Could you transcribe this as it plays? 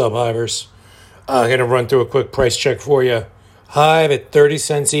Hivers. I'm going to run through a quick price check for you. Hive at 30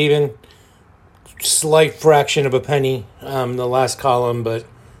 cents even. Slight fraction of a penny the last column, but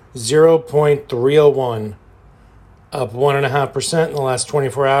 0.301. Up 1.5% in the last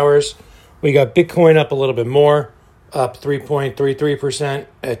 24 hours. We got Bitcoin up a little bit more. Up 3.33%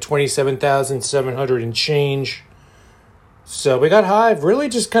 at 27,700 and change. So we got Hive really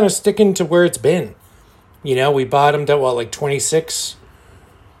just kind of sticking to where it's been. You know, we bottomed at, like 26?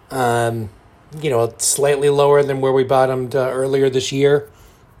 Slightly lower than where we bottomed earlier this year,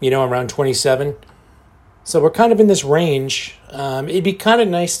 around 27. So we're kind of in this range. It'd be kind of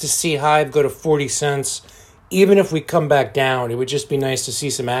nice to see Hive go to 40 cents. Even if we come back down, it would just be nice to see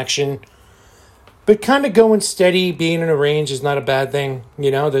some action. But kind of going steady, being in a range is not a bad thing.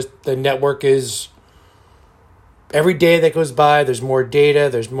 The network is, every day that goes by, there's more data,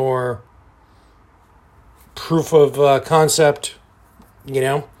 there's more proof of concept,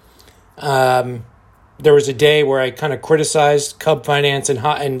 There was a day where I kind of criticized Cub Finance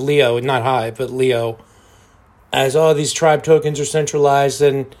and Leo, not Hive, but Leo, as all these tribe tokens are centralized.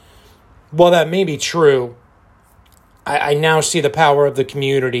 And while that may be true, I now see the power of the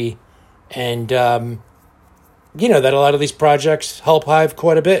community and, that a lot of these projects help Hive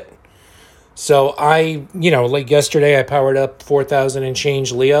quite a bit. So like yesterday, I powered up 4,000 and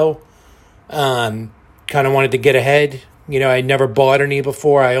change Leo. Kind of wanted to get ahead. I never bought any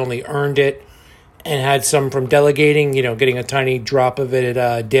before. I only earned it and had some from delegating, getting a tiny drop of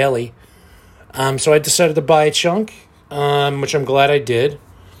it daily. So I decided to buy a chunk, which I'm glad I did.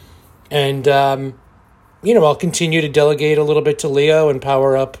 And, I'll continue to delegate a little bit to Leo and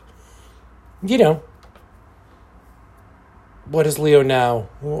power up, what is Leo now?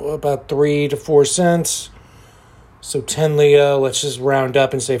 About 3 to 4 cents. So 10 Leo, let's just round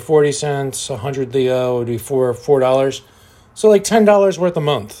up and say 40 cents. 100 Leo would be $4. So like $10 worth a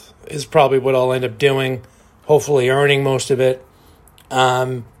month is probably what I'll end up doing. Hopefully earning most of it.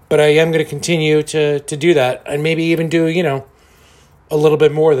 But I am going to continue to do that and maybe even do, a little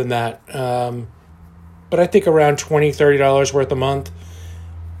bit more than that. But I think around $20, $30 worth a month.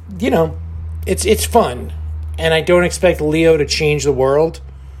 It's fun. And I don't expect Leo to change the world,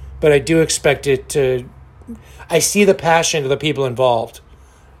 but I do expect it to. I see the passion of the people involved,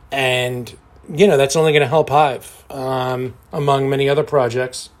 and that's only going to help Hive, among many other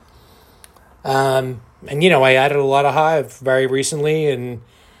projects. I added a lot of Hive very recently, and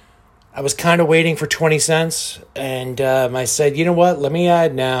I was kind of waiting for 20 cents, and I said, you know what? Let me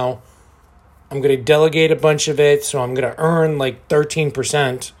add now. I'm going to delegate a bunch of it, so I'm going to earn like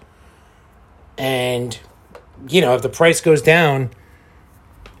 13%, and if the price goes down,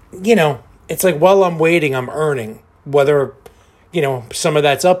 it's like while I'm waiting, I'm earning. Whether, some of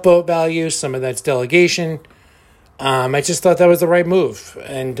that's upvote value, some of that's delegation. I just thought that was the right move,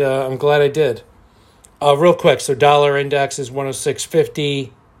 and I'm glad I did. Real quick, so dollar index is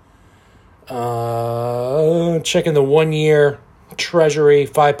 106.50. Checking the 1 year Treasury,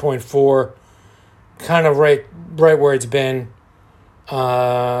 5.4. Kind of right where it's been.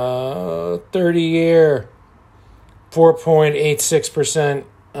 30 year. 4.86%,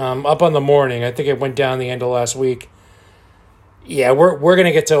 up on the morning. I think it went down the end of last week. Yeah, we're going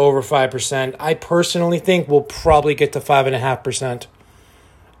to get to over 5%. I personally think we'll probably get to 5.5%.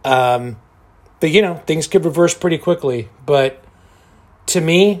 But, things could reverse pretty quickly. But to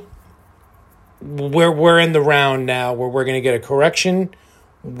me, we're in the round now where we're going to get a correction.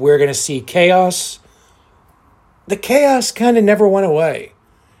 We're going to see chaos. The chaos kind of never went away.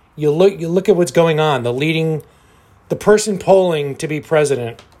 You look at what's going on. The person polling to be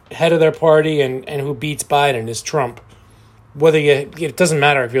president, head of their party, and who beats Biden is Trump. It doesn't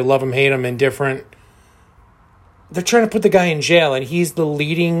matter if you love him, hate him, indifferent. They're trying to put the guy in jail, and he's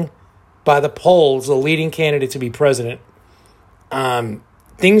by the polls, the leading candidate to be president.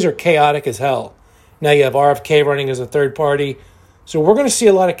 Things are chaotic as hell. Now you have RFK running as a third party. So we're going to see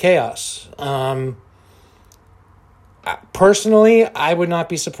a lot of chaos. Personally, I would not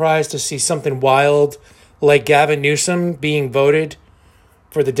be surprised to see something wild like Gavin Newsom being voted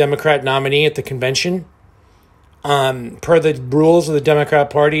for the Democrat nominee at the convention. Per the rules of the Democrat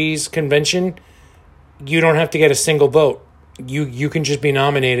Party's convention, you don't have to get a single vote. You can just be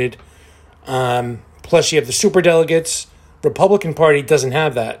nominated. Plus, you have the superdelegates. Republican Party doesn't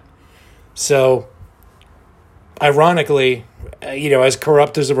have that. So, ironically, as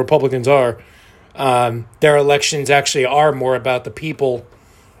corrupt as the Republicans are, their elections actually are more about the people,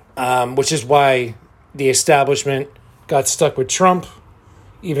 which is why the establishment got stuck with Trump,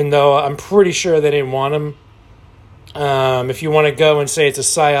 even though I'm pretty sure they didn't want him. If you want to go and say it's a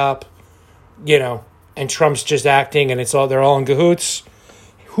psyop, and Trump's just acting and they're all in cahoots,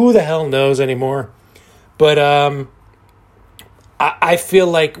 Who the hell knows anymore? But I feel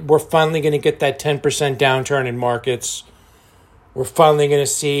like we're finally going to get that 10% downturn in markets. We're finally going to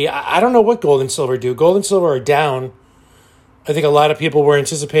see. I don't know what gold and silver do. Gold and silver are down. I think a lot of people were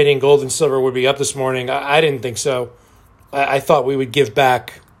anticipating gold and silver would be up this morning. I didn't think so. I thought we would give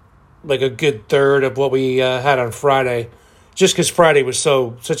back like a good third of what we had on Friday, just because Friday was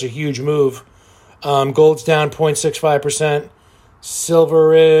such a huge move. Gold's down 0.65%.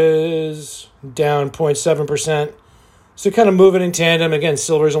 Silver is down 0.7%. So kind of moving in tandem. Again,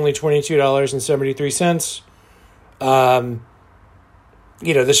 silver is only $22.73.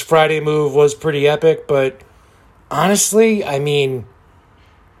 This Friday move was pretty epic, but honestly, I mean,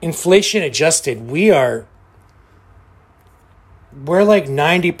 inflation adjusted, we're like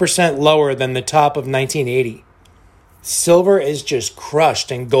 90% lower than the top of 1980. Silver is just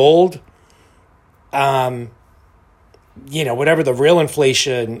crushed, and gold, whatever the real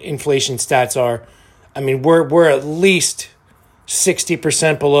inflation stats are, I mean, we're at least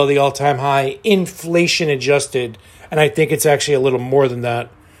 60% below the all-time high, inflation adjusted, and I think it's actually a little more than that.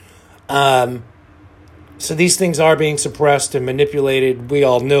 So these things are being suppressed and manipulated. We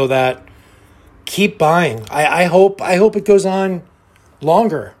all know that. Keep buying. I hope it goes on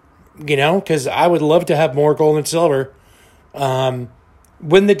longer, because I would love to have more gold and silver.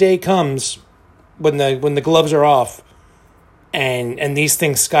 When the day comes, when the gloves are off, and these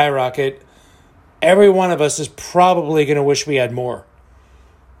things skyrocket, every one of us is probably going to wish we had more.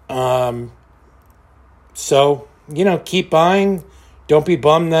 So, keep buying. Don't be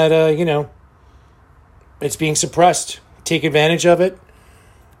bummed that, it's being suppressed. Take advantage of it.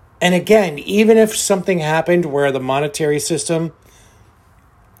 And again, even if something happened where the monetary system,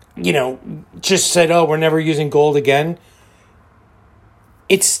 just said, oh, we're never using gold again,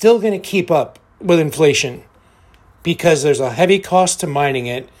 it's still going to keep up with inflation because there's a heavy cost to mining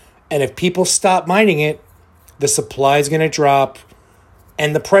it. And if people stop mining it, the supply is going to drop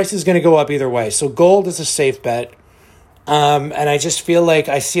and the price is going to go up either way. So gold is a safe bet. And I just feel like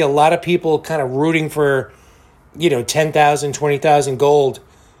I see a lot of people kind of rooting for, 10,000, 20,000 gold.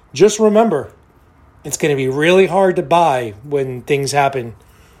 Just remember, it's going to be really hard to buy when things happen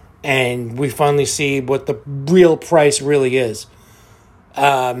and we finally see what the real price really is.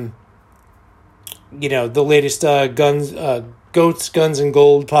 The latest Goats, Guns, and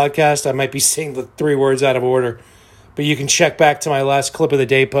Gold podcast, I might be saying the 3 words out of order, but you can check back to my last clip of the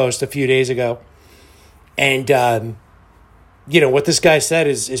day post a few days ago. And, what this guy said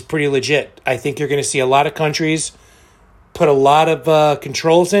is pretty legit. I think you're going to see a lot of countries put a lot of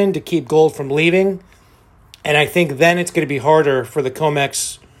controls in to keep gold from leaving. And I think then it's going to be harder for the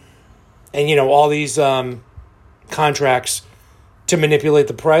COMEX and, all these contracts to manipulate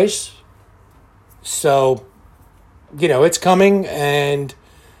the price. So, it's coming. And,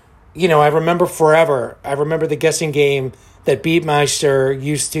 I remember forever. I remember the guessing game that Beatmeister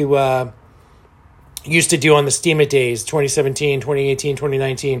used to do on the Steam It days, 2017, 2018,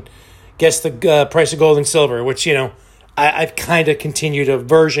 2019. Guess the price of gold and silver, which, I've kind of continued a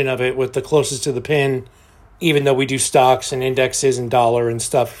version of it with the closest to the pin, even though we do stocks and indexes and dollar and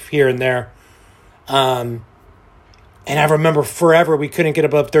stuff here and there. And I remember forever we couldn't get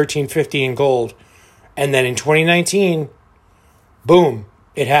above $13.50 in gold. And then in 2019, boom,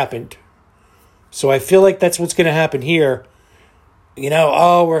 it happened. So I feel like that's what's going to happen here.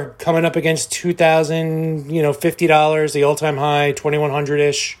 We're coming up against $2,000, $50, the all-time high,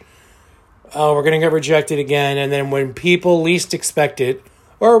 2,100-ish. Oh, we're going to get rejected again. And then when people least expect it,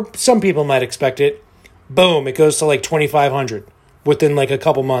 or some people might expect it, boom, it goes to like 2,500 within like a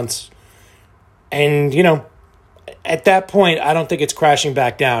couple months. And, at that point, I don't think it's crashing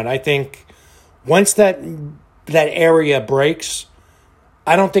back down. I think once that area breaks,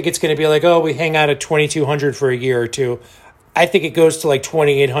 I don't think it's going to be like, oh, we hang out at 2,200 for a year or two. I think it goes to like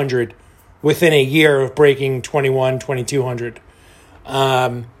 2,800 within a year of breaking 2,200.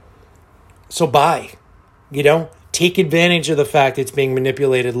 So buy, take advantage of the fact it's being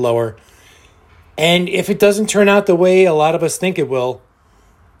manipulated lower. And if it doesn't turn out the way a lot of us think it will,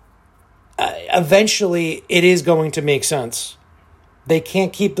 eventually it is going to make sense. They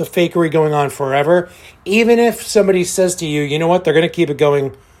can't keep the fakery going on forever. Even if somebody says to you, you know what, they're going to keep it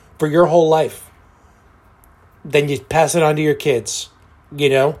going for your whole life. Then you pass it on to your kids,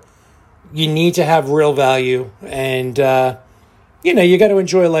 You need to have real value. And, you got to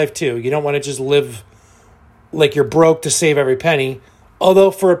enjoy life too. You don't want to just live like you're broke to save every penny.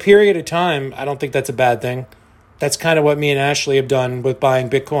 Although for a period of time, I don't think that's a bad thing. That's kind of what me and Ashley have done with buying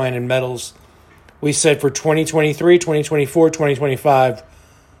Bitcoin and metals. We said for 2023, 2024, 2025,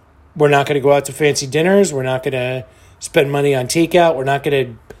 we're not going to go out to fancy dinners. We're not going to spend money on takeout. We're not going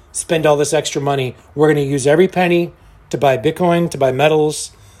to spend all this extra money. We're going to use every penny to buy Bitcoin, to buy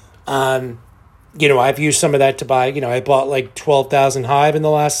metals. I've used some of that to buy, I bought like 12,000 Hive in the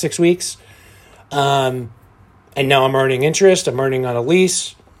last 6 weeks. And now I'm earning interest. I'm earning on a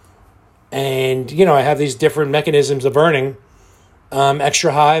lease. And, I have these different mechanisms of earning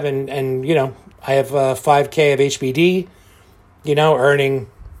extra Hive. And I have 5K of HBD, earning,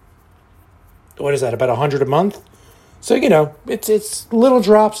 what is that, about 100 a month? So, it's little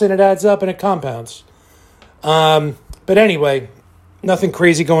drops and it adds up and it compounds. But anyway, nothing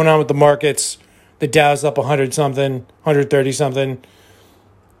crazy going on with the markets. The Dow's up 100-something, 130-something.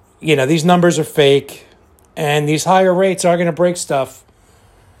 These numbers are fake. And these higher rates are going to break stuff.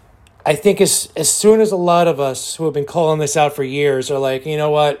 I think as soon as a lot of us who have been calling this out for years are like, you know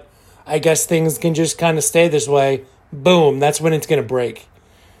what, I guess things can just kind of stay this way, boom, that's when it's going to break.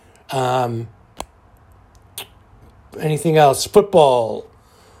 Anything else? Football.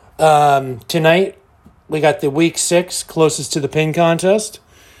 Tonight, we got the Week 6 closest to the pin contest.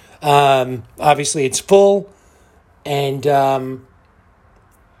 Obviously, it's full. And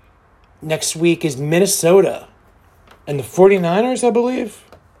next week is Minnesota and the 49ers, I believe.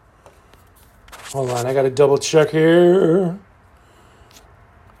 Hold on, I got to double check here.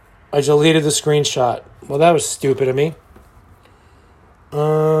 I deleted the screenshot. Well, that was stupid of me.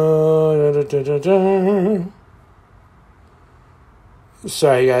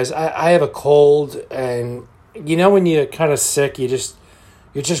 Sorry, guys. I have a cold, and when you're kind of sick, you're just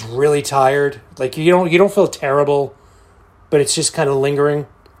really tired. Like you don't feel terrible, but it's just kind of lingering.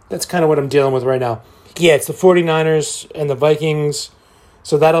 That's kind of what I'm dealing with right now. Yeah, it's the 49ers and the Vikings.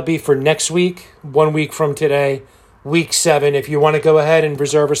 So that'll be for next week, 1 week from today, Week 7. If you want to go ahead and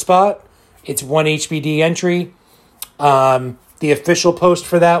reserve a spot, it's 1 HBD entry. The official post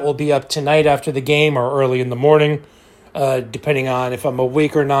for that will be up tonight after the game or early in the morning, depending on if I'm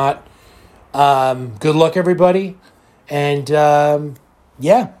awake or not. Good luck, everybody. And, I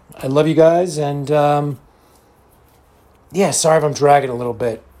love you guys. And, sorry if I'm dragging a little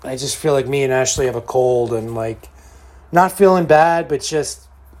bit. I just feel like me and Ashley have a cold and, not feeling bad, but just,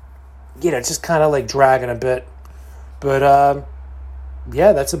 just kind of, dragging a bit. But,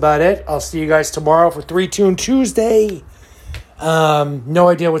 that's about it. I'll see you guys tomorrow for 3 Tune Tuesday. No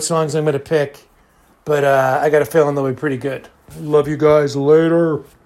idea what songs I'm going to pick, but I got a feeling they'll be pretty good. Love you guys. Later.